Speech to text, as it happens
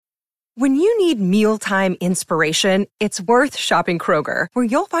When you need mealtime inspiration, it's worth shopping Kroger, where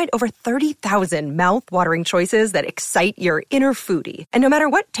you'll find over 30,000 mouth-watering choices that excite your inner foodie. And no matter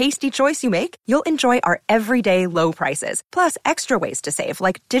what tasty choice you make, you'll enjoy our everyday low prices, plus extra ways to save,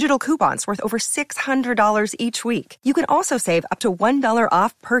 like digital coupons worth over $600 each week. You can also save up to $1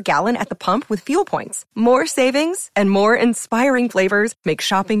 off per gallon at the pump with fuel points. More savings and more inspiring flavors make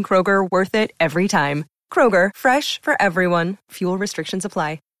shopping Kroger worth it every time. Kroger, fresh for everyone. Fuel restrictions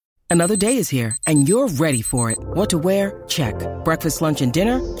apply. Another day is here, and you're ready for it. What to wear? Check. Breakfast, lunch, and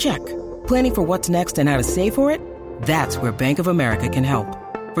dinner? Check. Planning for what's next and how to save for it? That's where Bank of America can help.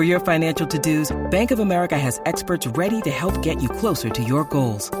 For your financial to-dos, Bank of America has experts ready to help get you closer to your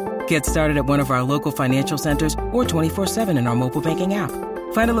goals. Get started at one of our local financial centers or 24/7 in our mobile banking app.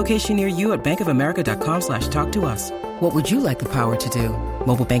 Find a location near you at bankofamerica.com/talktous. What would you like the power to do?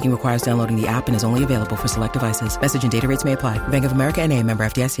 Mobile banking requires downloading the app and is only available for select devices. Message and data rates may apply. Bank of America NA, member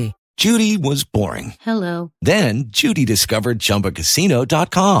FDIC. Judy was boring. Hello. Then Judy discovered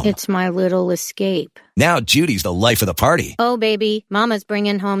ChumbaCasino.com. It's my little escape. Now Judy's the life of the party. Oh, baby, mama's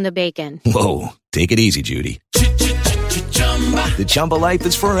bringing home the bacon. Whoa, take it easy, Judy. The Chumba life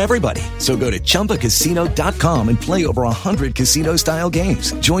is for everybody. So go to ChumbaCasino.com and play over 100 casino-style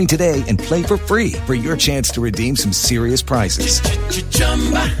games. Join today and play for free for your chance to redeem some serious prizes.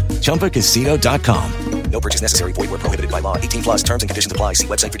 ChumbaCasino.com. No purchase necessary. Void where prohibited by law. 18+ terms and conditions apply. See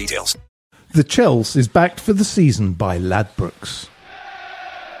website for details. The Chels is backed for the season by Ladbrokes.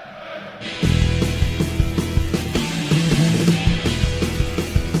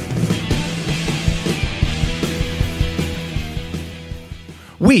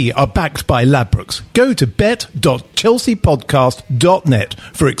 We are backed by Ladbrokes. Go to bet.chelseapodcast.net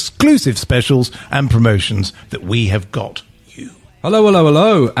for exclusive specials and promotions that we have got you.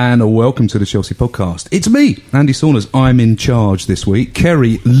 Hello, and welcome to the Chelsea Podcast. It's me, Andy Saunders. I'm in charge this week.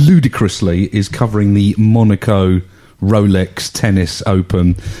 Kerry, ludicrously, is covering the Monaco Rolex Tennis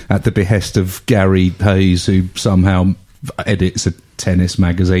Open at the behest of Gary Hayes, who somehow edits a tennis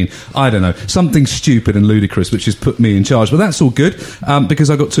magazine. I don't know, something stupid and ludicrous which has put me in charge, but that's all good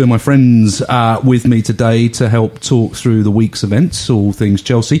because I got two of my friends with me today to help talk through the week's events, all things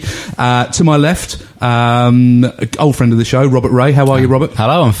Chelsea. To my left, old friend of the show, Robert Ray. How are you, Robert?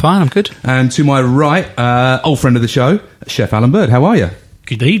 Hello, I'm fine, I'm good. And to my right, old friend of the show, Chef Alan Bird. How are you?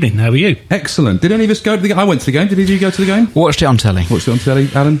 Good evening, how are you? Excellent. Did any of us go to the game? I went to the game. Did you go to the game? Watched it on telly. Watched it on telly,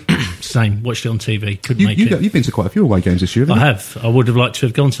 Alan? Same, watched it on TV. Couldn't make it. You've been to quite a few away games this year, haven't you? I have. I would have liked to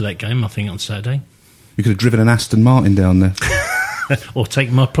have gone to that game, I think, on Saturday. You could have driven an Aston Martin down there. Or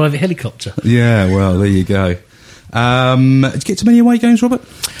taken my private helicopter. Yeah, well, there you go. Did you get to many away games, Robert?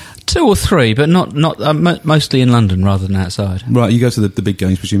 2 or 3, but not mostly in London rather than outside. Right, you go to the big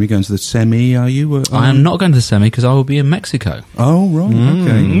games, presumably. You're going to the semi, are you? I am not going to the semi because I will be in Mexico. Oh, right,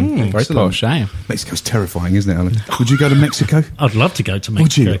 okay. Very posh, eh? Mexico's terrifying, isn't it, Alan? Would you go to Mexico? I'd love to go to Mexico.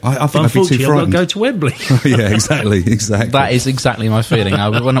 Would you? I think I'd be too frightened. I've got to go to Wembley. Yeah, exactly. That is exactly my feeling.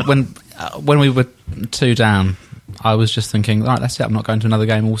 When we were 2 down, I was just thinking, right, that's it. I'm not going to another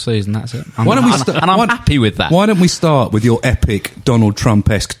game all season. That's it. I'm happy with that. Why don't we start with your epic Donald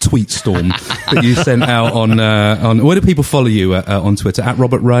Trump-esque tweet storm that you sent out on where do people follow you on Twitter? At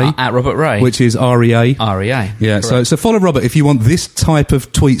Robert Ray? At Robert Ray. Which is REA? REA. Yeah, so follow Robert if you want this type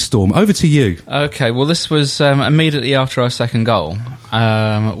of tweet storm. Over to you. Okay, well, this was immediately after our second goal,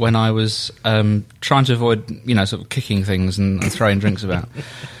 when I was trying to avoid, sort of kicking things and throwing drinks about.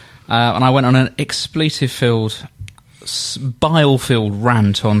 And I went on an expletive-filled, bile-filled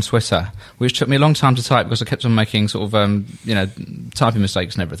rant on Twitter, which took me a long time to type because I kept on making sort of, typing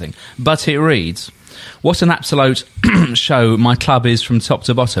mistakes and everything. But it reads, "What an absolute show my club is from top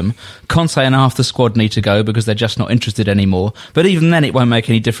to bottom. Conte and half the squad need to go because they're just not interested anymore. But even then it won't make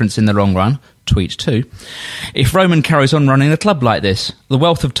any difference in the long run." Tweet 2. "If Roman carries on running the club like this, the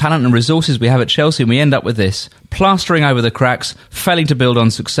wealth of talent and resources we have at Chelsea, and we end up with this. Plastering over the cracks, failing to build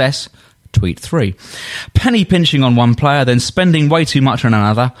on success." Tweet 3. "Penny pinching on one player, then spending way too much on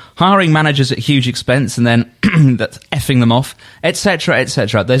another, hiring managers at huge expense and then that's effing them off, etc.,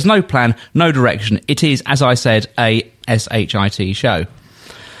 etc. There's no plan, no direction. It is, as I said, a SHIT show."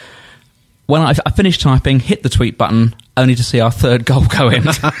 When I finished typing, hit the tweet button, only to see our third goal go in.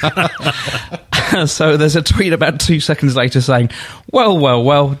 So there's a tweet about 2 seconds later saying,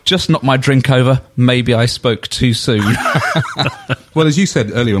 well, just knocked my drink over. Maybe I spoke too soon." Well, as you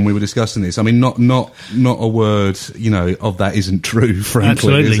said earlier when we were discussing this, I mean, not a word, of that isn't true, frankly,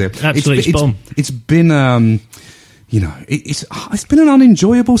 Absolutely. is it? Absolutely bomb. It's been... it's been an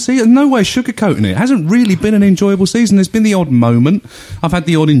unenjoyable season. No way sugarcoating it. It hasn't really been an enjoyable season. There's been the odd moment. I've had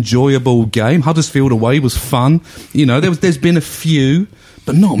the odd enjoyable game. Huddersfield away was fun. There's been a few,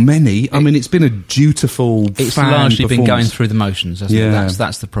 but not many. I mean, it's been a dutiful. It's fan largely been going performance. through the motions, hasn't it?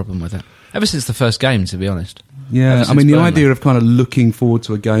 That's the problem with it. Ever since the first game, to be honest. Yeah, I mean, the Burnley. idea of kind of looking forward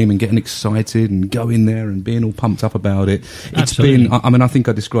to a game and getting excited and going there and being all pumped up about it. It's Absolutely. been, I mean, I think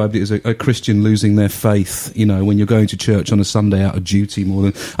I described it as a Christian losing their faith, you know, when you're going to church on a Sunday out of duty more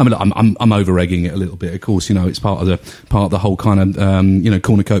than, I mean, I'm over-egging it a little bit. Of course, you know, it's part of the whole kind of, you know,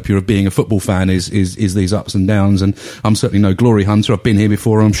 cornucopia of being a football fan is these ups and downs. And I'm certainly no glory hunter. I've been here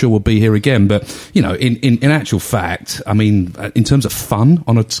before. I'm sure we'll be here again. But, you know, in actual fact, I mean, in terms of fun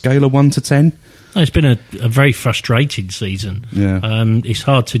on a scale of 1 to 10, No, it's been a very frustrating season. Yeah. It's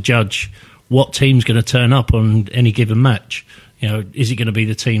hard to judge what team's going to turn up on any given match. You know, is it going to be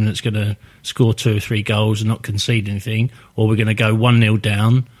the team that's going to score 2 or 3 goals and not concede anything, or we're going to go 1-0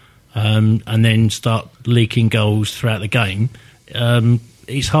 down and then start leaking goals throughout the game?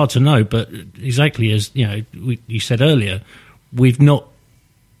 It's hard to know, but exactly as you know, you said earlier, we've not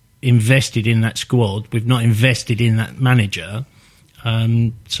invested in that squad. We've not invested in that manager.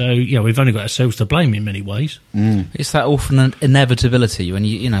 So, you know, we've only got ourselves to blame in many ways. It's that awful inevitability when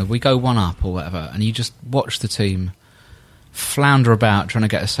you know, we go 1 up or whatever, and you just watch the team flounder about trying to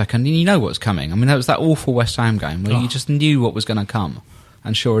get a second, and you know what's coming. I mean, that was that awful West Ham game where you just knew what was going to come,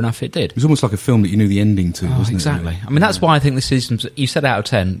 and sure enough, it did. it was almost like a film that you knew the ending to, wasn't exactly. it? Really? I mean, that's why I think this season, you said out of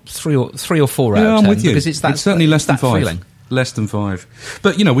 10, 3 or 4 out of 10. I'm with you. Because it's certainly less than that 5. feeling. Less than 5.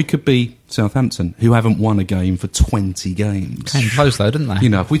 But, you know, we could be Southampton, who haven't won a game for 20 games. Came close though, didn't they? You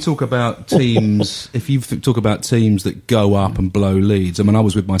know, if we talk about teams, if you talk about teams that go up and blow leads, I mean, I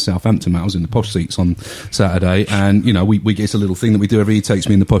was with my Southampton mate, I was in the posh seats on Saturday, and, you know, we get a little thing that we do every year, he takes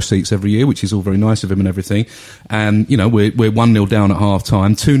me in the posh seats every year, which is all very nice of him and everything. And, you know, we're 1-0 down at half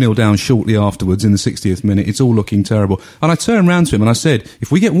time, 2-0 down shortly afterwards in the 60th minute. It's all looking terrible. And I turned round to him and I said,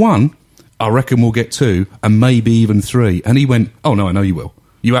 if we get 1, I reckon we'll get 2 and maybe even 3. And he went, oh no, I know you will.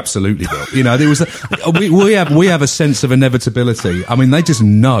 You absolutely will. You know, there was we have a sense of inevitability. I mean, they just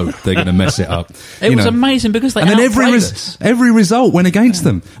know they're going to mess it up. It was amazing because they and then outplayed us. every result went against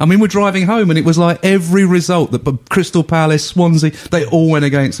them. I mean, we're driving home and it was like every result that Crystal Palace, Swansea, they all went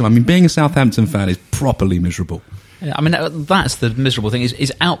against them. I mean, being a Southampton fan is properly miserable. Yeah, I mean, that's the miserable thing,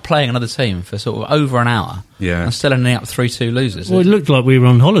 is outplaying another team for sort of over an hour. Yeah. And still ending up 3-2 losers. Well, it looked like we were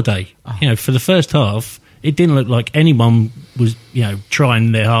on holiday. You know, for the first half, it didn't look like anyone was, you know,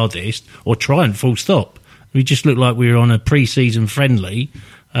 trying their hardest or trying full stop. We just looked like we were on a pre-season friendly.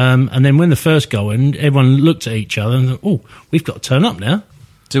 And then when the first goal went, everyone looked at each other and thought, oh, we've got to turn up now.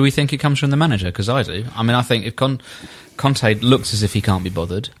 Do we think it comes from the manager? Because I do. I mean, I think if Conte looks as if he can't be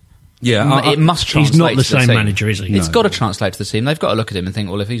bothered, Yeah, it must translate. He's not the to the same team. manager, is he? It's No. got to translate to the team. They've got to look at him and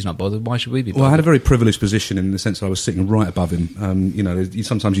think, well, if he's not bothered, why should we be bothered? Well, I had a very privileged position in the sense that I was sitting right above him. You know,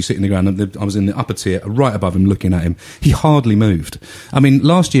 sometimes you sit in the ground, and I was in the upper tier, right above him, looking at him. He hardly moved. I mean,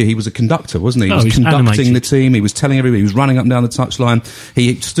 last year he was a conductor, wasn't he? He was he's conducting animated. the team. He was telling everybody. He was running up and down the touchline.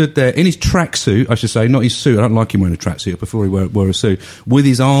 He stood there in his tracksuit, I should say, not his suit. I don't like him wearing a tracksuit. Before he wore a suit, with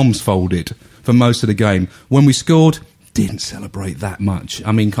his arms folded for most of the game. When we scored, didn't celebrate that much.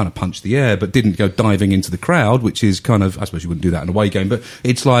 I mean, kind of punched the air, but didn't go diving into the crowd, which is kind of, I suppose you wouldn't do that in a away game, but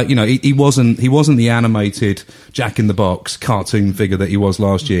it's like, you know, he wasn't the animated Jack in the Box cartoon figure that he was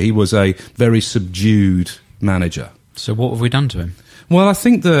last year. He was a very subdued manager. So what have we done to him? Well, I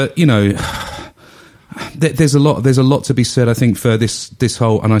think that, you know, there's a lot to be said, I think, for this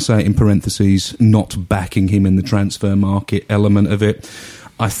whole, and I say it in parentheses, not backing him in the transfer market element of it.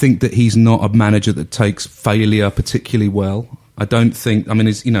 I think that he's not a manager that takes failure particularly well. I don't think. I mean,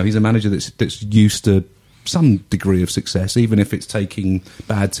 he's a manager that's used to some degree of success, even if it's taking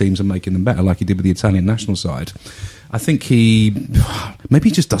bad teams and making them better, like he did with the Italian national side. I think maybe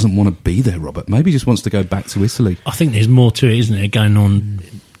he just doesn't want to be there, Robert. Maybe he just wants to go back to Italy. I think there's more to it, isn't there, going on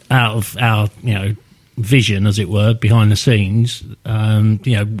out of our, you know, vision, as it were, behind the scenes. You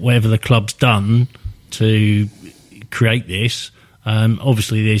know, whatever the club's done to create this.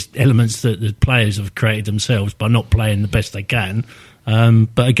 Obviously, there's elements that the players have created themselves by not playing the best they can.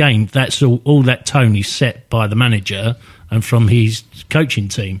 But again, that's all that tone is set by the manager and from his coaching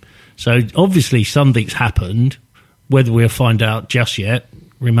team. So obviously something's happened. Whether we'll find out just yet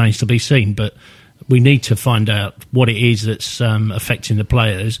remains to be seen. But we need to find out what it is that's affecting the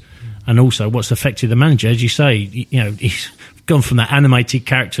players and also what's affected the manager. As you say, you know, he's gone from that animated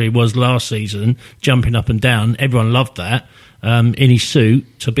character he was last season, jumping up and down. Everyone loved that. In his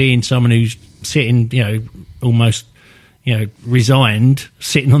suit, to being someone who's sitting, you know, almost, you know, resigned,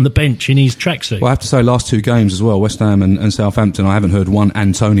 sitting on the bench in his tracksuit. Well, I have to say, last 2 games as well, West Ham and Southampton, I haven't heard one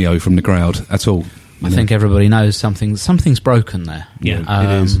Antonio from the crowd at all. I think everybody knows something's broken there. Yeah,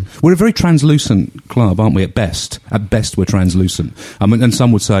 it is. We're a very translucent club, aren't we? At best, we're translucent. And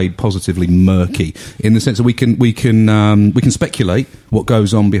some would say positively murky, in the sense that we can speculate what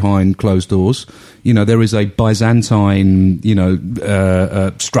goes on behind closed doors. There is a Byzantine,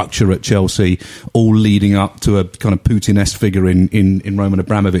 structure at Chelsea, all leading up to a kind of Putin-esque figure in Roman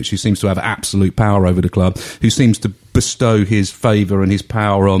Abramovich, who seems to have absolute power over the club, who seems to bestow his favour and his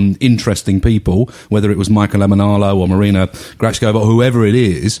power on interesting people, whether it was Michael Emenalo or Marina Gračkova or whoever it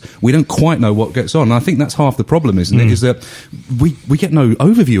is. We don't quite know what gets on. And I think that's half the problem, isn't it? Is that we get no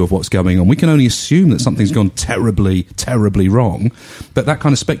overview of what's going on. We can only assume that something's gone terribly, terribly wrong, but that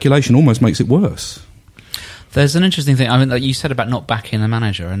kind of speculation almost makes it worse. There's an interesting thing. I mean, like you said about not backing the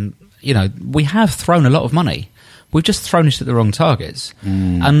manager, and we have thrown a lot of money. We've just thrown it at the wrong targets,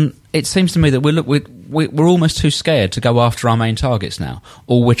 and it seems to me that we're almost too scared to go after our main targets now,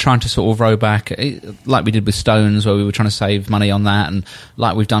 or we're trying to sort of row back, like we did with Stones, where we were trying to save money on that, and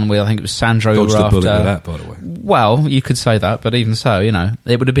like we've done with, I think it was Sandro. Dodged the bullet with that, by the way. Well, you could say that, but even so,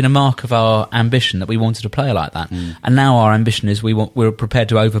 it would have been a mark of our ambition that we wanted a player like that, and now our ambition is we're prepared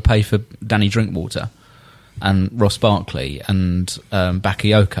to overpay for Danny Drinkwater and Ross Barkley and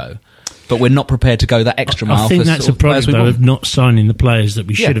Bakayoko. But we're not prepared to go that extra mile. I think that's a problem, though, of not signing the players that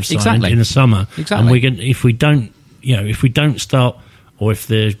we should have signed in the summer. Exactly. And if we don't start, or if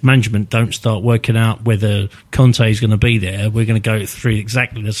the management don't start working out whether Conte is going to be there, we're going to go through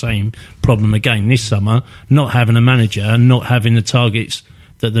exactly the same problem again this summer. Not having a manager and not having the targets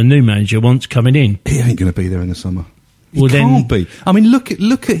that the new manager wants coming in. He ain't going to be there in the summer. He can't be. I mean, look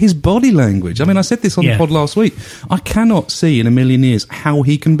at his body language. I mean, I said this on the pod last week. I cannot see in a million years how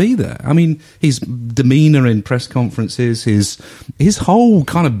he can be there. I mean, his demeanour in press conferences, his whole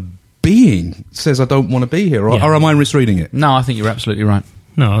kind of being says, I don't want to be here. Or am I misreading it? No, I think you're absolutely right.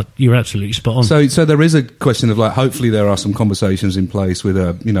 No, you're absolutely spot on. So there is a question of, like, hopefully there are some conversations in place with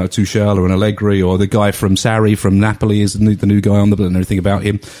Tuchel or an Allegri, or the guy from Sarri from Napoli is the new guy on the bill and everything about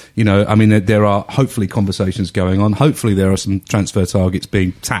him. I mean, there are hopefully conversations going on. Hopefully there are some transfer targets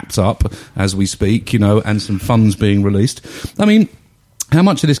being tapped up as we speak, and some funds being released. I mean, how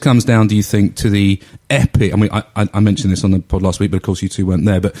much of this comes down, do you think, to the epic... I mean, I mentioned this on the pod last week, but of course you two weren't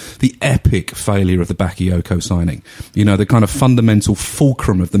there, but the epic failure of the Bakayoko signing. The kind of fundamental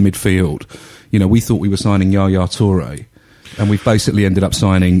fulcrum of the midfield. We thought we were signing Yaya Toure, and we've basically ended up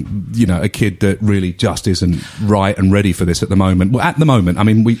signing, a kid that really just isn't right and ready for this at the moment. Well, at the moment, I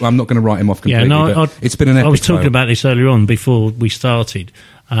mean, I'm not going to write him off completely, but it's been an epic I was talking fail. about this earlier on before we started,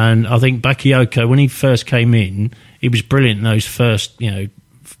 and I think Bakayoko, when he first came in, he was brilliant in those first,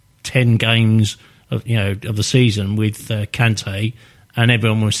 10 games of the season with Kante, and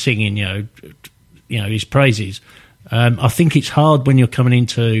everyone was singing, his praises. I think it's hard when you're coming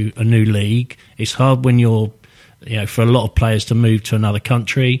into a new league. It's hard when you're, for a lot of players to move to another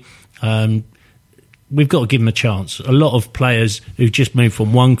country. We've got to give them a chance. A lot of players who've just moved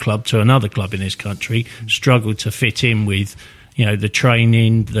from one club to another club in this country struggle to fit in with the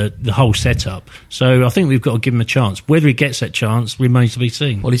training, the whole setup. So I think we've got to give him a chance. Whether he gets that chance remains to be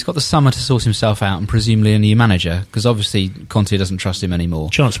seen. Well, he's got the summer to sort himself out, and presumably a new manager, because obviously Conte doesn't trust him anymore.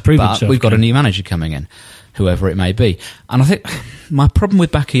 Chance to prove himself. But we've got a new manager coming in, whoever it may be. And I think my problem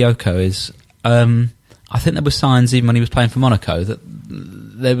with Bakayoko is I think there were signs, even when he was playing for Monaco, that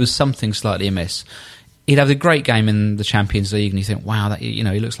there was something slightly amiss. He'd have a great game in the Champions League, and you think, "Wow, that he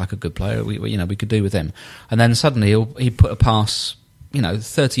looks like a good player. We could do with him." And then suddenly he'd put a pass,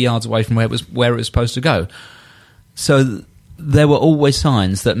 30 yards away from where it was supposed to go. So there were always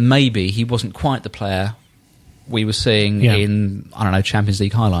signs that maybe he wasn't quite the player we were seeing in Champions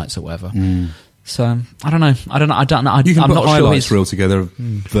League highlights or whatever. So I don't know. You can I'm put not highlights sure reel together of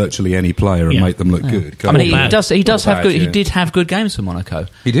virtually any player and make them look good. I mean, he does have good. He did have good games for Monaco.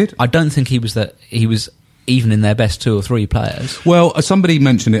 He did. I don't think he was even in their best 2 or 3 players. Well, somebody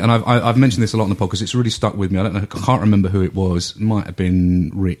mentioned it, and I've mentioned this a lot in the podcast. It's really stuck with me. I can't remember who it was. It might have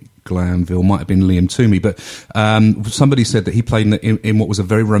been Rick Glanville, might have been Liam Toomey, but somebody said that he played in what was a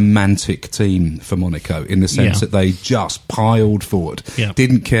very romantic team for Monaco, in the sense that they just piled forward,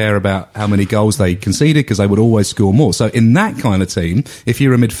 didn't care about how many goals they conceded, because they would always score more. So in that kind of team, if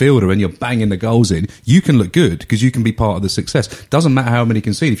you're a midfielder and you're banging the goals in, you can look good, because you can be part of the success. Doesn't matter how many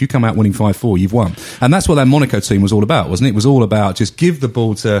concede. If you come out winning 5-4, you've won. And that's what that Monaco team was all about, wasn't it? It was all about just give the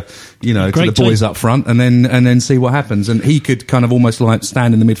ball to to the boys up front, and then see what happens. And he could kind of almost like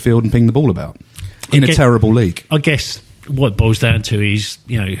stand in the midfield and ping the ball about in a terrible league. I guess what it boils down to is,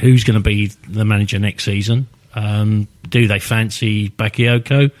 who's going to be the manager next season? Do they fancy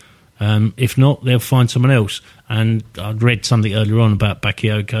Bakayoko? If not, they'll find someone else. And I'd read something earlier on about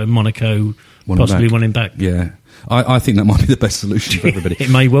Bakayoko, Monaco possibly wanting back. Yeah. I think that might be the best solution for everybody. It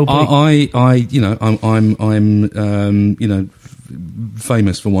may well be. I'm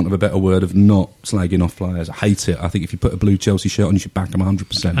famous, for want of a better word, of not slagging off players. I hate it. I think if you put a blue Chelsea shirt on, you should back him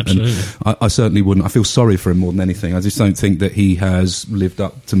 100%. Absolutely. And I certainly wouldn't. I feel sorry for him more than anything. I just don't think that he has lived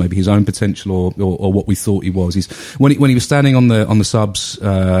up to maybe his own potential or what we thought he was. When he was standing on the subs,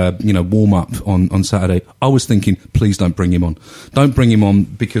 warm up on Saturday, I was thinking, please don't bring him on. Don't bring him on,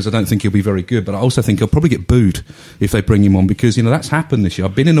 because I don't think he'll be very good. But I also think he'll probably get booed if they bring him on, because that's happened this year.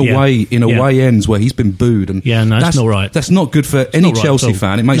 I've been in away ends where he's been booed, and that's not right. That's not good for any Chelsea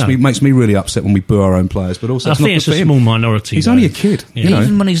fan. It makes me really upset when we boo our own players, but also I think it's a small minority. He's only a kid.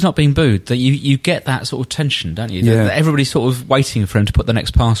 Even when he's not being booed, that you get that sort of tension, don't you? Yeah. That everybody's sort of waiting for him to put the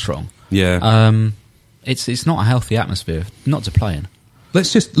next pass wrong. Yeah. It's not a healthy atmosphere not to play in.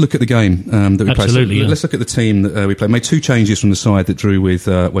 Let's just look at the game that we played. Yeah. Let's look at the team that we played. Made 2 changes from the side that drew with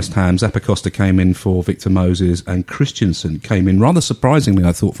West Ham. Zappacosta came in for Victor Moses, and Christensen came in, rather surprisingly,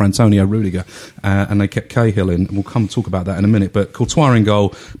 I thought, for Antonio Rudiger. And they kept Cahill in. And we'll come talk about that in a minute. But Courtois in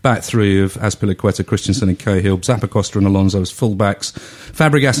goal, back 3 of Azpilicueta, Christensen and Cahill. Zappacosta and Alonso as fullbacks.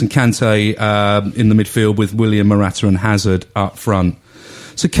 Fabregas and Kante in the midfield, with William, Morata and Hazard up front.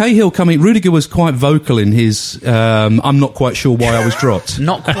 So Cahill Rudiger was quite vocal in his, I'm not quite sure why I was dropped.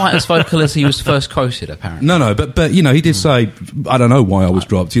 Not quite as vocal as he was first quoted, apparently. No, but he did say, I don't know why I was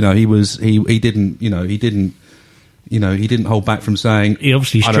dropped. He didn't hold back from saying. He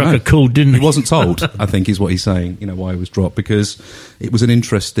obviously struck a chord, didn't he? He wasn't told, I think, is what he's saying, why he was dropped, because it was an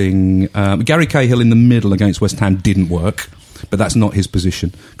interesting, Gary Cahill in the middle against West Ham didn't work. But that's not his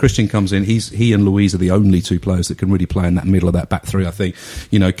position. Christian comes in. He and Luiz are the only 2 players that can really play in that middle of that back 3, I think.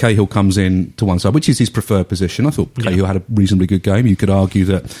 Cahill comes in to one side, which is his preferred position. I thought Cahill had a reasonably good game. You could argue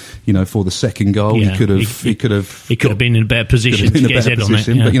that, for the second goal, he could have been in a better position to get his head on it.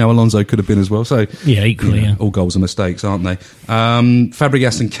 Yeah. But, Alonso could have been as well. So equally, all goals are mistakes, aren't they?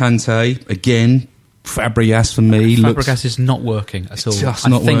 Fabregas and Kante, again, Fabregas for me. Fabregas is not working at all. Just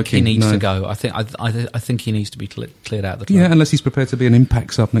not working. I think he needs to go. I think he needs to be cleared out of the club. Yeah, unless he's prepared to be an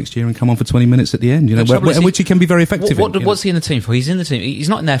impact sub next year and come on for 20 minutes at the end, which he can be very effective in. What's he in the team for? He's in the team. He's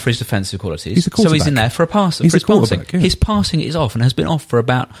not in there for his defensive qualities. He's a quarterback. So he's in there for a pass. He's for his passing. Yeah. His passing is off and has been off for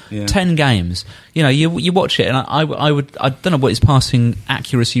about 10 games. You watch it, and I don't know what his passing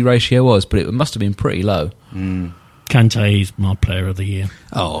accuracy ratio was, but it must have been pretty low. Kante is my player of the year.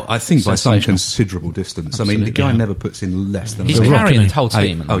 Oh, I think by some considerable distance. Absolutely. I mean, the guy never puts in less than he's a carrying the whole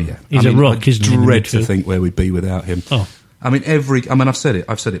team. He's a rock, isn't he? I dread to think where we'd be without him. Oh. I've said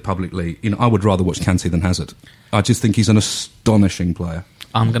it publicly. I would rather watch Kante than Hazard. I just think he's an astonishing player.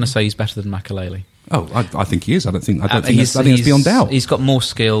 I'm going to say he's better than Makelele. Oh, I think he is. I think it's beyond doubt. He's got more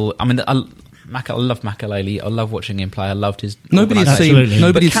skill. I mean, I love Makelele. I love watching him play. I loved his. Nobody had seen.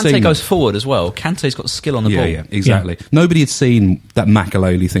 But Kante goes forward as well. Kante's got skill on the ball. Yeah, exactly. Yeah. Nobody had seen that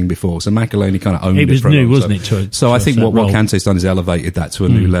Makelele thing before, so Makelele kind of owned it. It was new, wasn't it? So I think what Kante's done is elevated that to a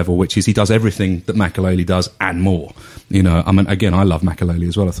new level, which is he does everything that Makelele does and more. Again, I love Makelele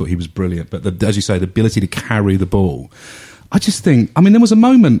as well. I thought he was brilliant, but as you say, the ability to carry the ball. I just think, there was a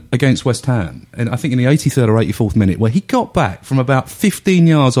moment against West Ham, and I think in the 83rd or 84th minute, where he got back from about 15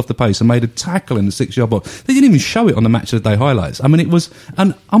 yards off the pace and made a tackle in the 6-yard box. They didn't even show it on the Match of the Day highlights. It was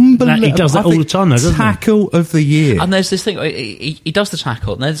an unbelievable... He does that all the time, though, doesn't he? Tackle of the year. And there's this thing, he does the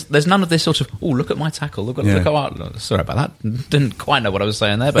tackle, and there's none of this sort of, look at my tackle, look sorry about that, didn't quite know what I was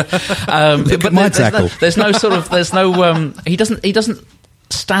saying there, but... look at my tackle. There's no sort of, he doesn't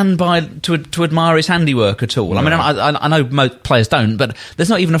stand by to admire his handiwork at all. No. I know most players don't, but there's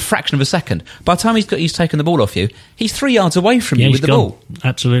not even a fraction of a second. By the time he's taken the ball off you, he's 3 yards away from you with the ball.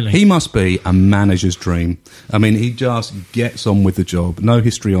 Absolutely. He must be a manager's dream. He just gets on with the job. No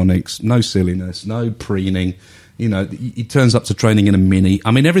histrionics, no silliness, no preening. He turns up to training in a Mini.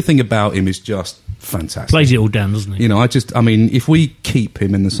 Everything about him is just fantastic. Plays it all down, doesn't he? If we keep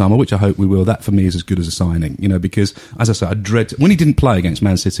him in the summer, which I hope we will, that for me is as good as a signing. Because, as I say, I dread when he didn't play against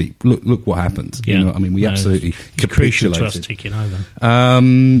Man City. Look what happened. Yeah. We absolutely capitulated. Trust taking over.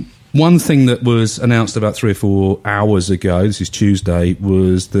 One thing that was announced about 3 or 4 hours ago, this is Tuesday,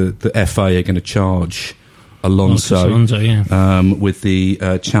 was the FA are going to charge Alonso with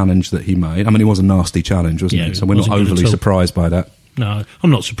the challenge that he made. It was a nasty challenge, wasn't it? So we're not overly surprised by that. No,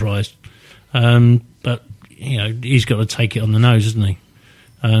 I'm not surprised. But he's got to take it on the nose, hasn't he?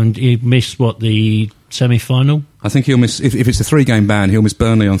 And he missed the semi-final I think he'll miss, if it's a 3-game ban, he'll miss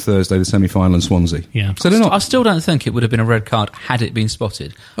Burnley on Thursday, the semi-final, and Swansea. Yeah. So they're not. I still don't think it would have been a red card had it been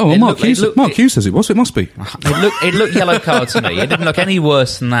spotted. Oh, well, Mark Hughes says it was, so it must be. It looked yellow card to me. It didn't look any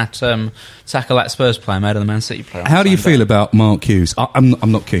worse than that tackle that Spurs player made of the Man City player. How do you feel about Mark Hughes?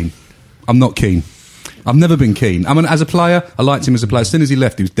 I'm not keen. I'm not keen. I've never been keen. I mean, as a player, I liked him as a player. As soon as he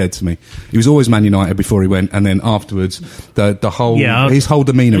left, he was dead to me. He was always Man United before he went, and then afterwards, his whole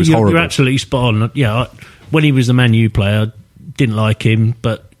demeanour was horrible. You're absolutely spot on. Yeah, when he was the Man U player, didn't like him,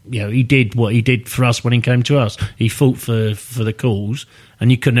 but he did what he did for us when he came to us. He fought for the cause,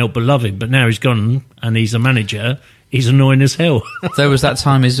 and you couldn't help but love him. But now he's gone, and he's a manager. He's annoying as hell. There was that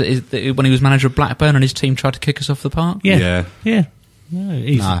time when he was manager of Blackburn, and his team tried to kick us off the park. Yeah.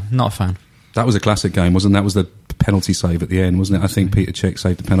 No, not a fan. That was a classic game, wasn't it? That was the penalty save at the end, wasn't it? I think Peter Cech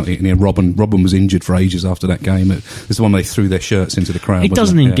saved the penalty, and Robin was injured for ages after that game. It's the one where they threw their shirts into the crowd. He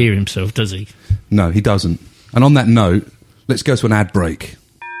doesn't endear himself, does he? No, he doesn't. And on that note, let's go to an ad break.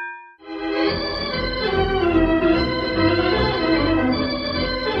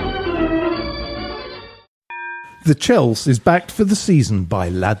 The Chels is backed for the season by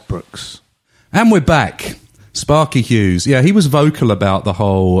Ladbrokes. And we're back. Sparky Hughes. Yeah, he was vocal about the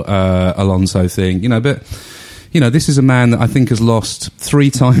whole Alonso thing, but this is a man that I think has lost 3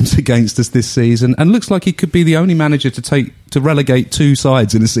 times against us this season, and looks like he could be the only manager to relegate 2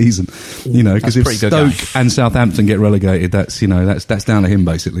 sides in a season. Because if Stoke and Southampton get relegated, that's down to him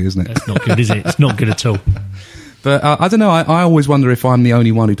basically, isn't it? That's not good, is it? It's not good at all. But I don't know. I always wonder if I'm the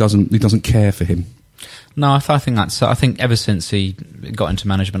only one who doesn't care for him. No, I think ever since he got into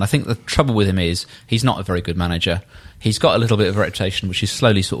management, I think the trouble with him is he's not a very good manager. He's got a little bit of a reputation which is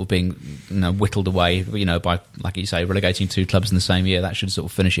slowly sort of being whittled away, by, like you say, relegating 2 clubs in the same year. That should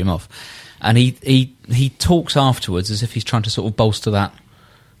sort of finish him off. And he talks afterwards as if he's trying to sort of bolster that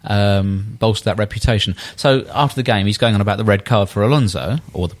reputation. So after the game, he's going on about the red card for Alonso,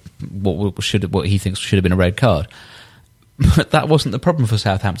 or what he thinks should have been a red card. But that wasn't the problem for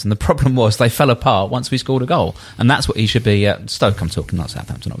Southampton. The problem was they fell apart once we scored a goal. And that's what he should be at Stoke. I'm talking, not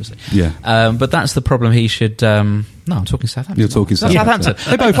Southampton, obviously. Yeah. But that's the problem he should... No, I'm talking Southampton. You're talking Southampton.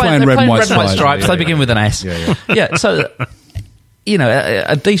 They both play in red and white stripes. They begin with an S. Yeah. So...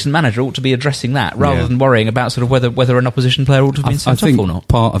 a decent manager ought to be addressing that rather than worrying about sort of whether an opposition player ought to have been sent off or not.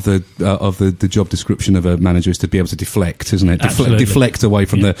 Part of the job description of a manager is to be able to deflect, isn't it? Deflect away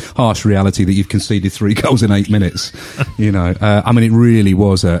from the harsh reality that you've conceded 3 goals in 8 minutes. It really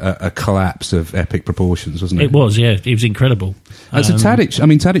was a collapse of epic proportions, wasn't it? It was, yeah. It was incredible. So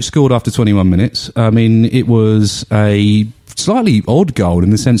Tadic scored after 21 minutes. It was a slightly odd goal in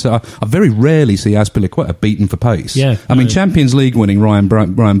the sense that I very rarely see Azpilicueta beaten for pace. Yeah, Champions League winning Ryan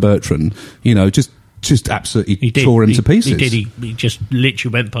Bertrand, just absolutely tore him to pieces. He did. He just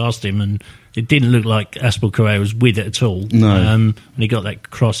literally went past him, and it didn't look like Azpilicueta was with it at all. No. And he got that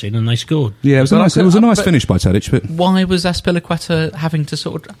cross in, and they scored. Yeah, it was a nice finish by Tadic. But why was Azpilicueta having to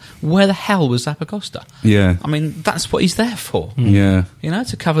sort of... Where the hell was Zappacosta? Yeah. That's what he's there for. Yeah.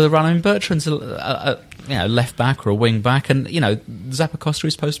 To cover the run. Bertrand's a left back or a wing back, and Zappacosta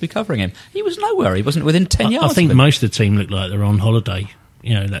is supposed to be covering him. He was nowhere. He wasn't within 10 yards. I think most of the team looked like they were on holiday.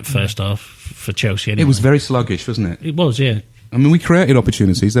 That first half for Chelsea. Anyway. It was very sluggish, wasn't it? It was, yeah. We created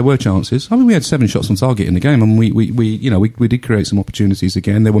opportunities. There were chances. We had 7 shots on target in the game, and we did create some opportunities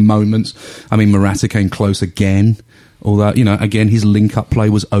again. There were moments. Morata came close again. Although, again, his link-up play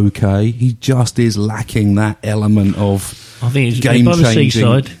was okay. He just is lacking that element of game-changing. By the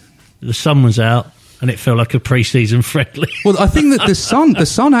seaside, the sun was out, and it felt like a pre-season friendly. Well, I think that the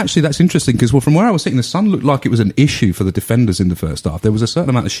sun actually, that's interesting, because from where I was sitting, the sun looked like it was an issue for the defenders in the first half. There was a certain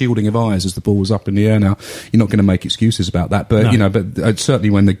amount of shielding of eyes as the ball was up in the air. Now, you're not going to make excuses about that, but no. But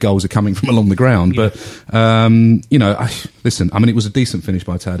certainly when the goals are coming from along the ground. Yeah. But listen, it was a decent finish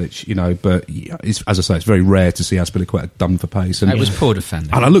by Tadic, but as I say, it's very rare to see Azpilicueta done for pace. And it was poor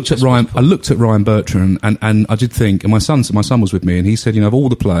defending. And I looked at Ryan Bertrand, and I did think, and my son was with me, and he said, of all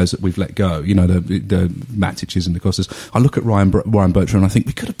the players that we've let go, the Matiches and the Costas, I look at Ryan Bertrand and I think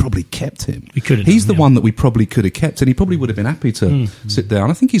we could have probably kept him. He's the one that we probably could have kept, and he probably would have been happy to sit down.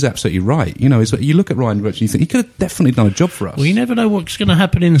 I think he's absolutely right. You look at Ryan Bertrand and you think he could have definitely done a job for us. Well, you never know what's going to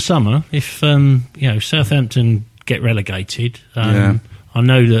happen in the summer if Southampton get relegated. I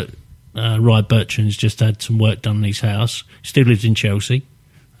know that Ryan Bertrand's just had some work done in his house. Still lives in Chelsea.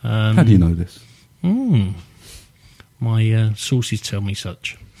 How do you know this? My sources tell me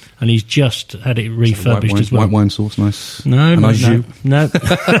such. And he's just had it refurbished as well. White wine sauce, nice. No.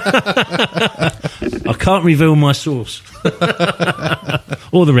 I can't reveal my source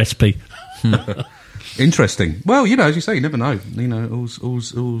or the recipe. Interesting. Well, as you say, you never know.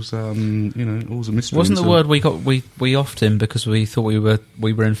 All's a mystery. Wasn't the word we offed him because we thought we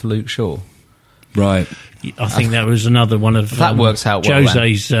were in for Luke Shaw? Right. I think that was another one of that works out well.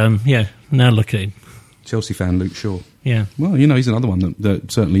 Jose's. Now look at him. Chelsea fan Luke Shaw. Yeah. Well, he's another one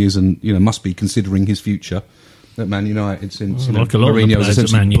that certainly isn't. Must be considering his future at Man United since Mourinho's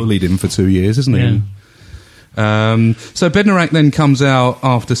essentially bullied him for 2 years, isn't he? Yeah. So Bednarek then comes out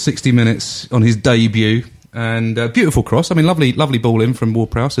after 60 minutes on his debut, and beautiful cross. I mean, lovely ball in from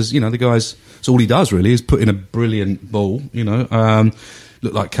Ward-Prowse. As the guy's, it's all he does really is put in a brilliant ball.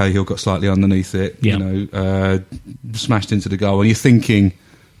 Looked like Cahill got slightly underneath it. Yeah. Smashed into the goal, and you're thinking,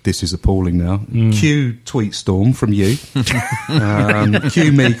 this is appalling now. Cue tweet storm from you.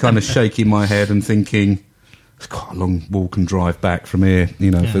 Cue me kind of shaking my head and thinking, it's quite a long walk and drive back from here,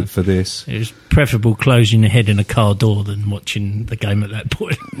 for this. It was preferable closing your head in a car door than watching the game at that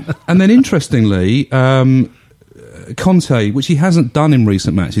point. And then, interestingly, Conte, which he hasn't done in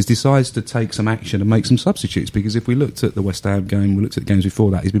recent matches, decides to take some action and make some substitutes, because if we looked at the West Ham game, we looked at the games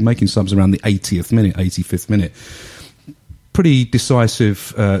before that, he's been making subs around the 80th minute, 85th minute. Pretty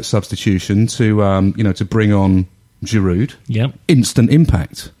decisive substitution to bring on Giroud. Yep. Instant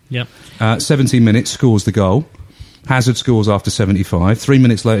impact. Yep. 17 minutes, scores the goal. Hazard scores after 75. 3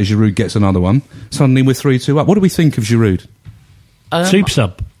 minutes later, Giroud gets another one. Suddenly we're 3-2 up. What do we think of Giroud? Super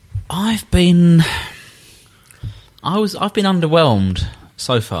sub. I've been underwhelmed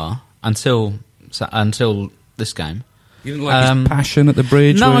so far until this game. You didn't like his passion at the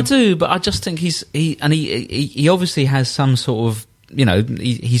bridge? No, I do, but I just think he obviously has some sort of,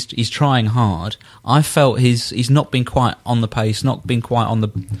 he's trying hard. I felt he's not been quite on the pace, not been quite on the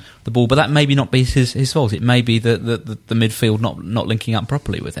ball, but that maybe not be his fault. It may be the midfield not linking up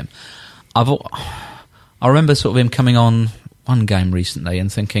properly with him. I remember sort of him coming on one game recently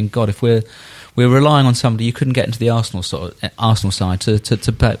and thinking, God, if we're relying on somebody, you couldn't get into the Arsenal side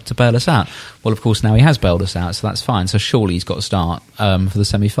to bail us out. Well, of course, now he has bailed us out, so that's fine. So surely he's got to start for the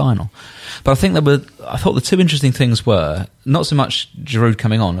semi-final. But I think I thought the two interesting things were not so much Giroud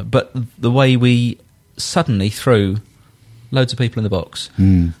coming on, but the way we suddenly threw loads of people in the box,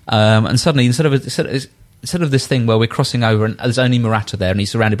 and suddenly instead of this thing where we're crossing over and there's only Morata there and he's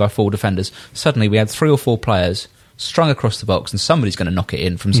surrounded by 4 defenders, suddenly we had 3 or 4 players strung across the box and somebody's going to knock it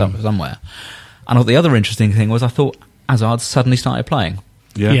in from somewhere. And the other interesting thing was I thought Hazard suddenly started playing.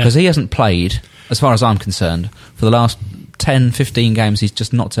 Yeah. Because he hasn't played, as far as I'm concerned, for the last 10, 15 games. He's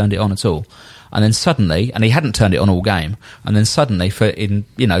just not turned it on at all. And then suddenly, and he hadn't turned it on all game, and then suddenly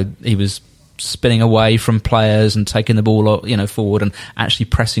he was spinning away from players and taking the ball forward and actually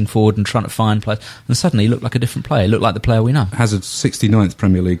pressing forward and trying to find players. And suddenly he looked like a different player. He looked like the player we know. Hazard's 69th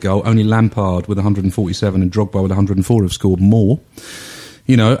Premier League goal. Only Lampard with 147 and Drogba with 104 have scored more.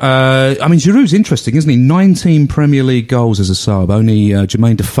 Giroud's interesting, isn't he? 19 Premier League goals as a sub. Only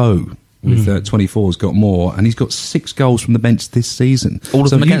Jermaine Defoe with 24 has got more, and he's got 6 goals from the bench this season. All of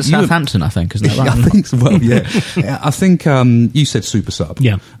them against Southampton, I think, isn't that right? I think so. Well, yeah. I think you said super sub.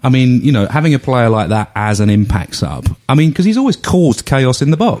 Yeah. I mean, having a player like that as an impact sub, because he's always caused chaos in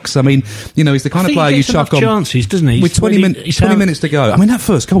the box. I mean, he's the kind of player you chuck on chances, doesn't he? With 20 minutes to go. I mean, that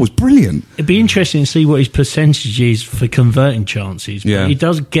first goal was brilliant. It'd be interesting to see what his percentage is for converting chances. Yeah. He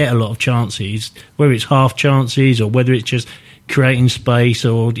does get a lot of chances, whether it's half chances or whether it's just creating space,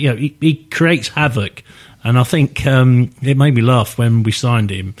 or he creates havoc. And I think it made me laugh when we signed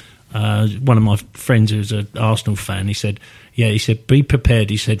him. One of my friends who's an Arsenal fan, he said, be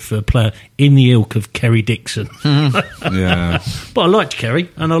prepared, he said, for a player in the ilk of Kerry Dixon. Yeah. But I liked Kerry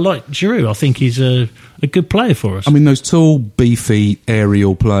and I liked Giroud. I think he's a good player for us. I mean, those tall, beefy,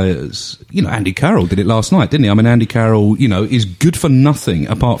 aerial players, Andy Carroll did it last night, didn't he? I mean, Andy Carroll, is good for nothing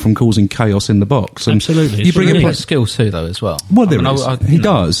apart from causing chaos in the box. And absolutely. You bring in skill too, though, as well. Well, he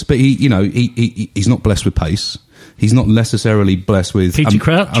does, but he's not blessed with pace. He's not necessarily blessed with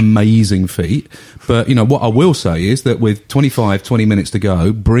amazing feet. But, what I will say is that with 20 minutes to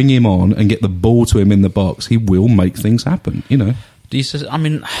go, bring him on and get the ball to him in the box. He will make things happen, I'm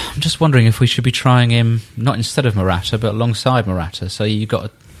just wondering if we should be trying him, not instead of Morata, but alongside Morata. So you've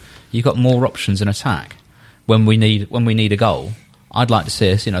got more options in attack when we need a goal. I'd like to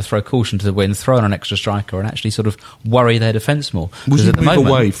see us, throw caution to the wind, throw on an extra striker and actually sort of worry their defence more. Would you move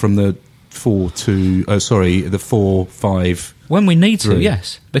away from the 4-5 when we need to,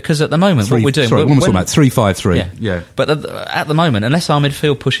 yes, because at the moment what we're doing, when we're talking about 3-5-3, yeah. But at the moment, unless our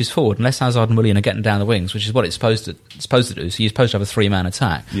midfield pushes forward, unless Hazard and Willian are getting down the wings, which is what it's supposed to do, so you're supposed to have a 3-man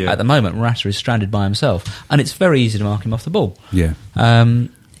attack. Yeah. At the moment, Morata is stranded by himself, and it's very easy to mark him off the ball. Yeah.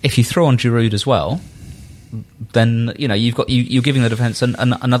 If you throw on Giroud as well, then you're giving the defence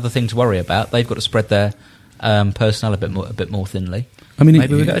another thing to worry about. They've got to spread their personnel a bit more thinly. I mean,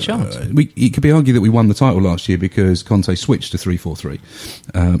 maybe we get a chance. It could be argued that we won the title last year because Conte switched to 3-4-3.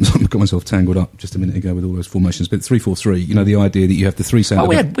 So I got myself tangled up just a minute ago with all those formations. But 3-4-3, the idea that you have the three centre.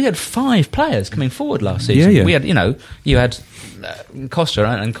 We had 5 players coming forward last season. Yeah. We had, you had Costa,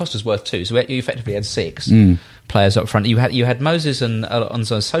 and Costa's worth 2, so you effectively had 6 players up front. You had Moses and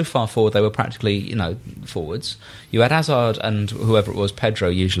Alonso so far forward they were practically forwards. You had Hazard and whoever it was, Pedro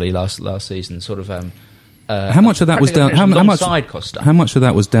usually last season, sort of. How much of that was down? How much? Costa. How much of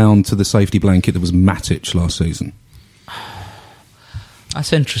that was down to the safety blanket that was Matic last season?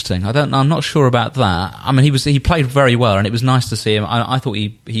 That's interesting. I'm not sure about that. I mean, he played very well, and it was nice to see him. I thought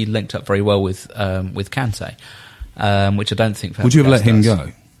he linked up very well with Kante, which I don't think. Would you have let him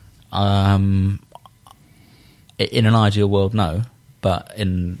go? In an ideal world, no. But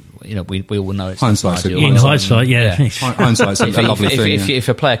we all know it's hindsight. In hindsight, yeah. Hindsight's a lovely thing. If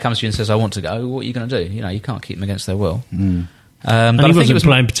a player comes to you and says, "I want to go," what are you going to do? You can't keep them against their will. And he wasn't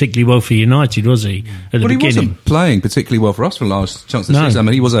playing particularly well for United, was he? At the beginning, he wasn't playing particularly well for us for the last chance of the season. I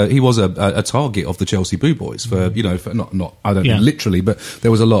mean, he was a target of the Chelsea Boo Boys for not I don't think literally, but there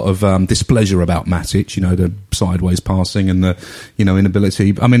was a lot of displeasure about Matic. The sideways passing and the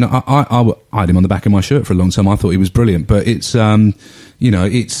inability. I mean, I had him on the back of my shirt for a long time. I thought he was brilliant, but it's.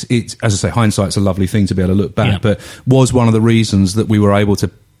 It's as I say, hindsight's a lovely thing to be able to look back, but was one of the reasons that we were able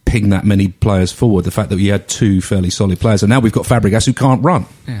to ping that many players forward, the fact that we had 2 fairly solid players, and now we've got Fabregas who can't run.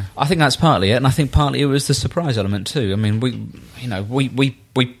 Yeah. I think that's partly it, and I think partly it was the surprise element too. I mean, we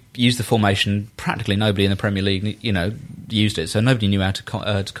used the formation. Practically nobody in the Premier League, used it, so nobody knew how to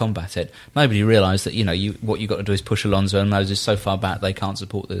combat it. Nobody realised that what you got to do is push Alonso and Moses so far back they can't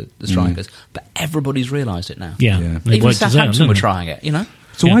support the strikers. But everybody's realised it now. Yeah. Even Southampton were trying it.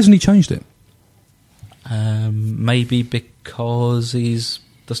 So why hasn't he changed it? Maybe because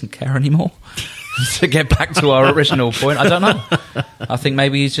doesn't care anymore. To get back to our original point, I don't know. I think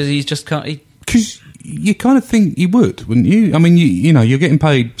maybe he's just can't. Because you kind of think he would, wouldn't you? I mean, you're getting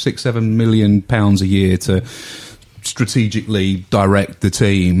paid £6-7 million a year to strategically direct the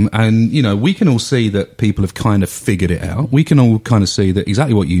team, and we can all see that people have kind of figured it out. We can all kind of see that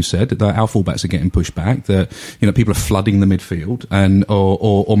exactly what you said, that our fullbacks are getting pushed back, that people are flooding the midfield and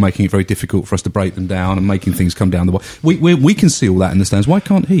or making it very difficult for us to break them down and making things come down the wall. We can see all that in the stands. Why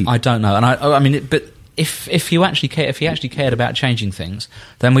can't he? I don't know, and I mean, but if he actually cared about changing things,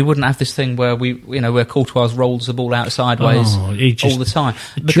 then we wouldn't have this thing where where Courtois rolls the ball out sideways all the time.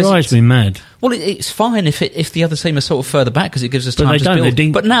 It drives me mad. Well, it's fine if the other team are sort of further back because it gives us time to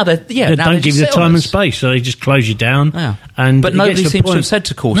build. But now they don't give you the time and space, so they just close you down. Yeah. But nobody seems to have said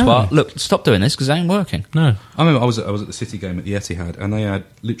to Courtois, "Look, stop doing this because it ain't working." No. I remember I was at the City game at the Etihad, and they had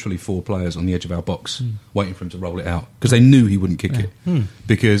literally 4 players on the edge of our box waiting for him to roll it out because they knew he wouldn't kick it.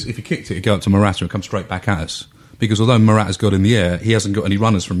 Because if he kicked it, it'd go up to Morata and come straight back at us. Because although Morata's got in the air, he hasn't got any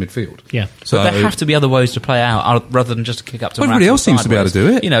runners from midfield. Yeah. So but there have to be other ways to play out rather than just kick up to Morata. Everybody else seems to be able to do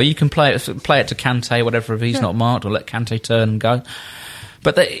it. You can play it to Kante, whatever, if he's not marked, or let Kante turn and go.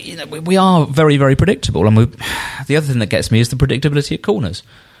 But we are very, very predictable. And the other thing that gets me is the predictability of corners,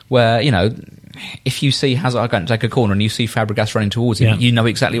 where, if you see Hazard going to take a corner and you see Fabregas running towards him, you know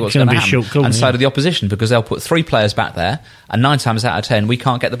exactly what's going to happen. And so do the opposition, because they'll put 3 players back there, and 9 times out of 10 we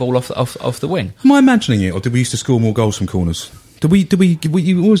can't get the ball off the wing. Am I imagining it, or did we used to score more goals from corners? Gary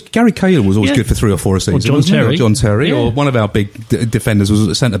Cahill was always good for 3 or 4 a season. Or John Terry, or one of our big defenders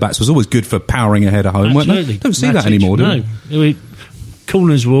was centre backs was always good for powering ahead at home. Absolutely. Weren't they? Don't see that anymore, do we?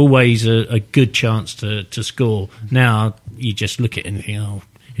 Corners were always a good chance to score. Now you just look at it and think,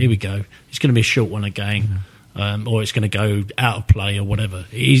 here we go. It's going to be a short one again, or it's going to go out of play or whatever.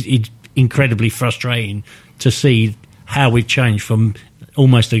 It's incredibly frustrating to see how we've changed from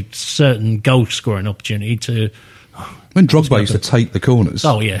almost a certain goal-scoring opportunity to... When Drogba used to take the corners.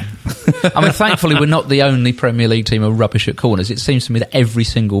 Oh, yeah. I mean, thankfully, we're not the only Premier League team who are rubbish at corners. It seems to me that every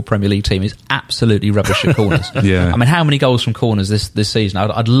single Premier League team is absolutely rubbish at corners. Yeah. I mean, how many goals from corners this season?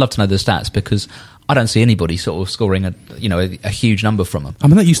 I'd love to know the stats, because I don't see anybody sort of scoring a huge number from them. I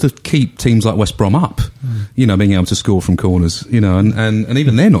mean, that used to keep teams like West Brom up, being able to score from corners, and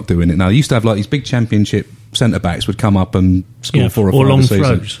even they're not doing it now. They used to have these big Championship centre-backs would come up and score 4 or 5 long a season.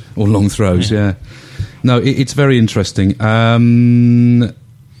 throws. Or long throws, yeah. No, it's very interesting. I was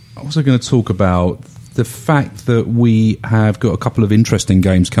also going to talk about the fact that we have got a couple of interesting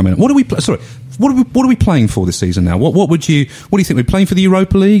games coming up. What are we playing for this season now? What do you think? We're playing for the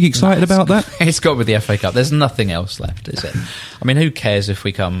Europa League? Excited about that? It's got with the FA Cup. There's nothing else left, is it? I mean, who cares if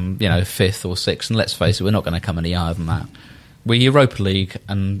we come, 5th or 6th? And let's face it, we're not going to come any higher than that. We're Europa League,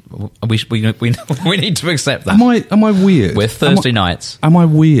 and we need to accept that. Am I weird? We're Thursday nights. Am I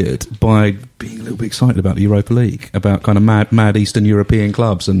weird by being a little bit excited about the Europa League, about kind of mad Eastern European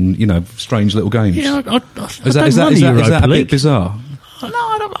clubs and strange little games? Yeah, is that a bit bizarre? No,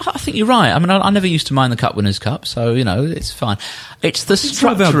 I think you're right. I mean, I never used to mind the Cup Winners' Cup, so it's fine. It's the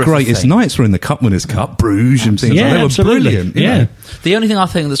structure of our greatest nights were in the Cup Winners' Cup, Bruges and things like that. They were brilliant. Yeah. The only thing I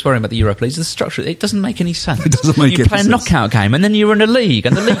think that's worrying about the Europa League is the structure. It doesn't make any sense. It doesn't make any sense. You play a knockout game and then you're in a league,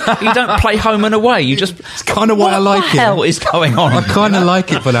 and the league you don't play home and away. You just it's kind of why I like it. What the hell is going on? I kind of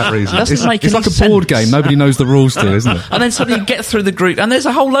like it for that reason. It's like a board game. Nobody knows the rules to, isn't it? And then suddenly you get through the group, and there's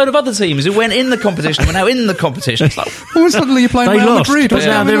a whole load of other teams who went in the competition, were now in the competition. It's like, well, suddenly you're playing Real Madrid. But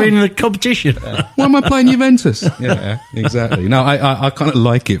now they're in the competition. Why am I playing Juventus? Yeah, exactly. No, I kind of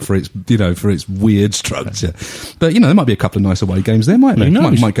like it for its weird structure. But there might be a couple of nice away games there, might there?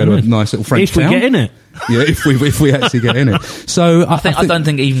 Might go to a nice little French town. If we get in it. Yeah, if we actually get in it. So I don't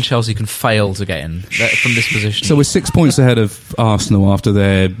think even Chelsea can fail to get in from this position. So we're 6 points ahead of Arsenal after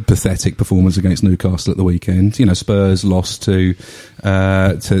their pathetic performance against Newcastle at the weekend. Spurs lost to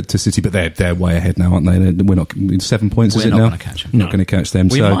City, but they're way ahead now, aren't they? We're not 7 points. We're is it not now? Going to catch them. Not going to catch them.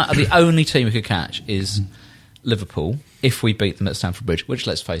 The only team we could catch is Liverpool if we beat them at Stamford Bridge, which,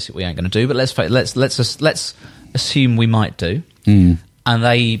 let's face it, we ain't going to do. But let's assume we might do. And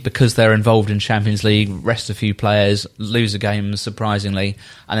they, because they're involved in Champions League, rest a few players, lose a game surprisingly,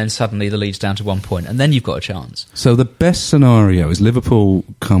 and then suddenly the lead's down to 1 point, and then you've got a chance. So the best scenario is Liverpool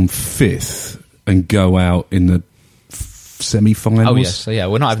come 5th and go out in the semi-finals. Oh yes, so yeah,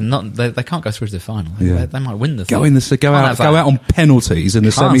 they can't go through to the final. Yeah. They might win the thing. Go out on penalties in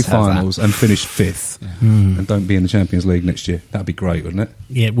the semi-finals and finish 5th, and don't be in the Champions League next year. That'd be great, wouldn't it?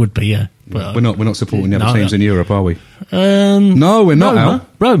 Yeah, it would be. Yeah, but, we're not supporting the other teams in Europe, are we? No, we're not.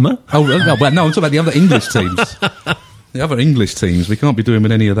 Roma. Oh no, I'm talking about the other English teams. The other English teams. We can't be doing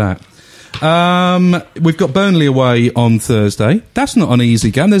with any of that. We've got Burnley away on Thursday. That's not an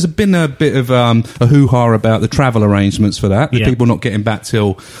easy game. There's been a bit of a hoo-ha about the travel arrangements for that. Yeah. People not getting back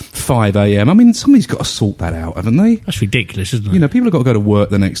till 5 a.m. I mean, somebody's got to sort that out, haven't they? That's ridiculous, isn't it? People have got to go to work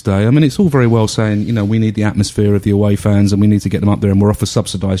the next day. I mean, it's all very well saying, we need the atmosphere of the away fans and we need to get them up there and we're offer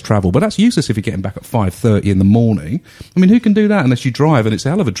subsidised travel. But that's useless if you're getting back at 5:30 in the morning. I mean, who can do that unless you drive, and it's a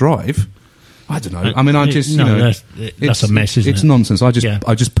hell of a drive. I don't know. I mean, that's a mess, isn't it? It's nonsense. I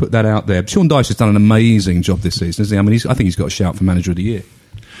just put that out there. Sean Dyche has done an amazing job this season, hasn't he? I mean, I think he's got a shout for Manager of the Year.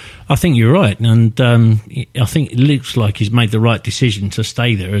 I think you're right, and I think it looks like he's made the right decision to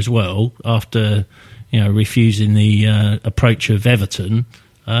stay there as well after refusing the approach of Everton.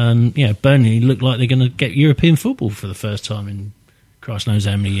 Burnley look like they're going to get European football for the first time in Christ knows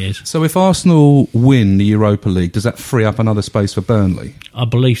how many years. So if Arsenal win the Europa League, does that free up another space for Burnley? I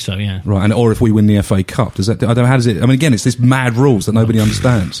believe so, yeah. Right, or if we win the FA Cup, does that? I don't know, how does it? I mean, again, it's this mad rules that nobody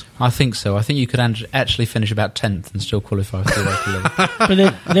understands. I think so. I think you could actually finish about 10th and still qualify for the Europa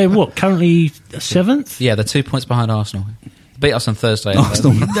League. But they're what, currently 7th? Yeah, they're 2 points behind Arsenal. Beat us on Thursday.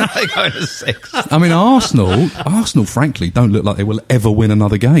 Arsenal. They're going to 6th. I mean, Arsenal, frankly, don't look like they will ever win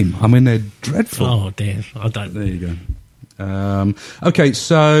another game. I mean, they're dreadful. Oh dear, I don't. There you go. Okay,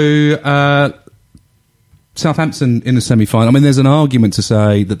 so Southampton in the semi-final. I mean, there's an argument to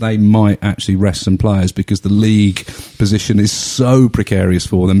say that they might actually rest some players because the league position is so precarious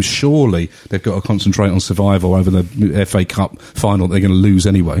for them. Surely they've got to concentrate on survival over the FA Cup final that they're going to lose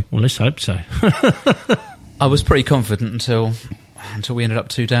anyway. Well, let's hope so. I was pretty confident until we ended up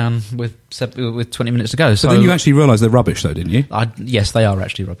 2 down with 20 minutes to go. So then you actually realised they're rubbish, though, didn't you? Yes, they are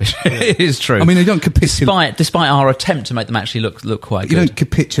actually rubbish. It is true. I mean, they don't capitulate. Despite our attempt to make them actually look quite good. You don't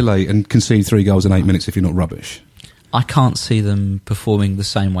capitulate and concede 3 goals in 8 minutes if you're not rubbish. I can't see them performing the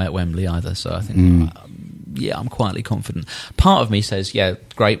same way at Wembley either, so I think, I'm quietly confident. Part of me says, yeah,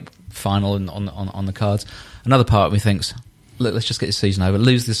 great, final on the cards. Another part of me thinks, look, let's just get this season over,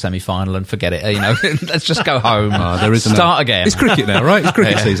 lose the semi-final and forget it. Let's just go home. Start again. It's cricket now, right? It's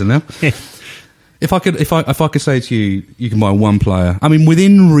cricket season now. If I could say to you, you can buy one player. I mean,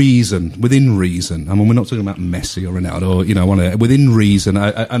 within reason. I mean, we're not talking about Messi or Ronaldo. Within reason,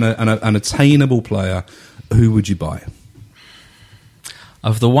 an attainable player. Who would you buy?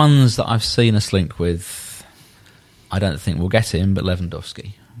 Of the ones that I've seen us linked with, I don't think we'll get him, but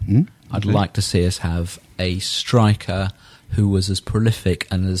Lewandowski. I'd like to see us have a striker who was as prolific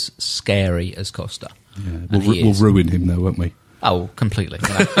and as scary as Costa. Yeah, we'll ruin him, though, won't we? Oh, completely.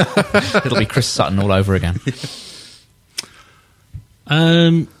 It'll be Chris Sutton all over again.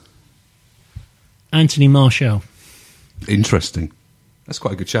 Anthony Martial. Interesting. That's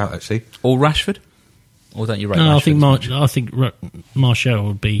quite a good shout, actually. Or Rashford? Or don't you rate Rashford? No, I think Martial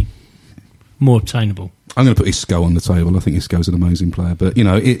would be more obtainable. I'm going to put Isco on the table. I think Isco's an amazing player. But,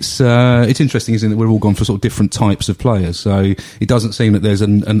 it's interesting, isn't it, that we're all gone for sort of different types of players. So it doesn't seem that there's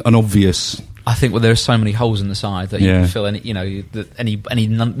an obvious... I think there are so many holes in the side that you can fill any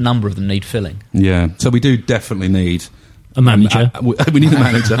number of them need filling. Yeah, so we do definitely need... A manager. We need a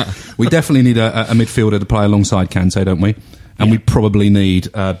manager. We definitely need a midfielder to play alongside Kante, don't we? And we probably need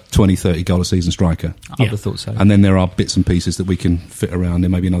a 20-30 goal a season striker. I would have thought so. And then there are bits and pieces that we can fit around. There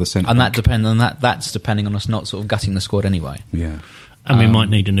may be another centre. And that's depending on us not sort of gutting the squad anyway. Yeah. And we might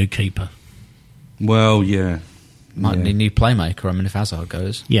need a new keeper. Well, yeah. Might need a new playmaker. I mean, if Hazard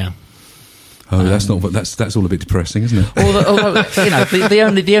goes. Yeah. Oh, that's all a bit depressing, isn't it? Although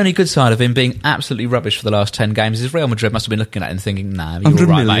the only good side of him being absolutely rubbish for the last 10 games is Real Madrid must have been looking at him and thinking, nah, you're all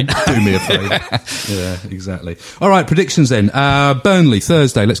right, mate. Do me a favour. Yeah, exactly. All right, predictions then. Burnley,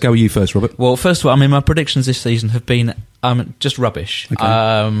 Thursday. Let's go with you first, Robert. Well, first of all, I mean, my predictions this season have been just rubbish. Okay.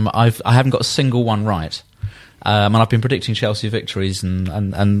 I haven't got a single one right. And I've been predicting Chelsea victories and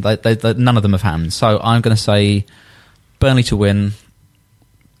they, none of them have happened. So I'm going to say Burnley to win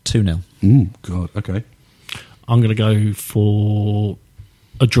 2-0. God, okay. I'm going to go for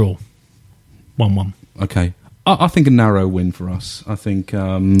a draw, 1-1. Okay, I think a narrow win for us. I think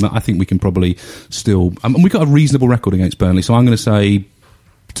we can probably still. We've got a reasonable record against Burnley, so I'm going to say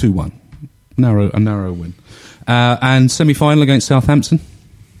 2-1, a narrow win. And semi-final against Southampton.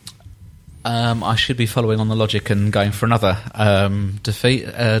 I should be following on the logic and going for another defeat.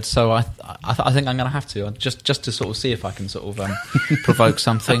 So I think I'm going to have to just to sort of see if I can sort of provoke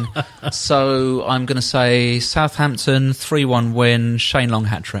something. So I'm going to say Southampton 3-1 win. Shane Long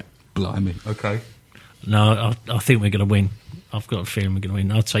hat-trick. Blimey. Okay. No, I think we're going to win. I've got a feeling we're going to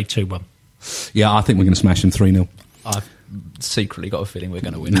win. I'd say 2-1. Yeah, I think we're going to smash them 3-0. I've secretly got a feeling we're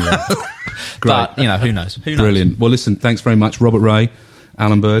going to win. Great. But who knows? Brilliant. Well, listen. Thanks very much, Robert Ray.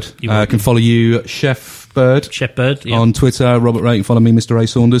 Alan Bird. Can follow you, Chef Bird, on Twitter. Robert Ray, can follow me, Mr. Ray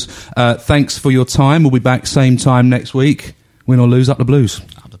Saunders. Thanks for your time. We'll be back same time next week. Win or lose, up the Blues.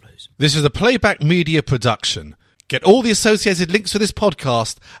 Up the Blues. This is a Playback Media production. Get all the associated links for this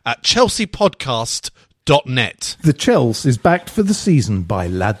podcast at chelseapodcast.net. The Chels is backed for the season by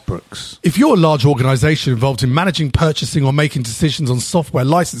Ladbrokes. If you're a large organisation involved in managing, purchasing or making decisions on software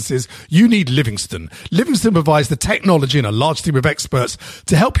licenses, you need Livingston. Livingston provides the technology and a large team of experts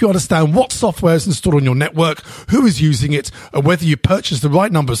to help you understand what software is installed on your network, who is using it, and whether you purchase the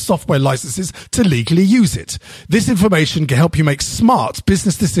right number of software licenses to legally use it. This information can help you make smart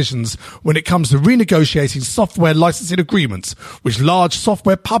business decisions when it comes to renegotiating software licensing agreements with large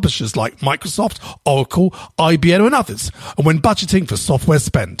software publishers like Microsoft, Oracle, IBM and others, and when budgeting for software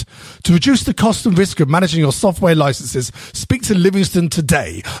spend. To reduce the cost and risk of managing your software licenses, speak to Livingston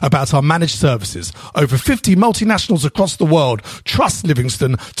today about our managed services. Over 50 multinationals across the world trust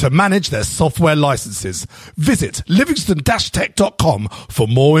Livingston to manage their software licenses. Visit livingston-tech.com for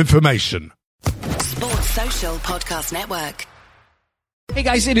more information. Sports Social Podcast Network. Hey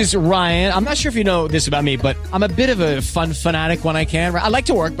guys, it is Ryan. I'm not sure if you know this about me, but I'm a bit of a fun fanatic when I can. I like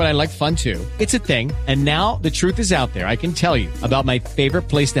to work, but I like fun too. It's a thing. And now the truth is out there. I can tell you about my favorite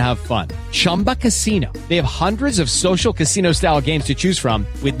place to have fun. Chumba Casino. They have hundreds of social casino style games to choose from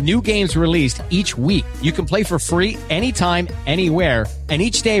with new games released each week. You can play for free anytime, anywhere. And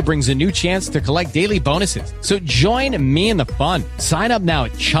each day brings a new chance to collect daily bonuses. So join me in the fun. Sign up now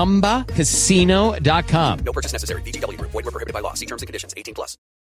at ChumbaCasino.com. No purchase necessary. VGW Group. Void where prohibited by law. See terms and conditions. 18+.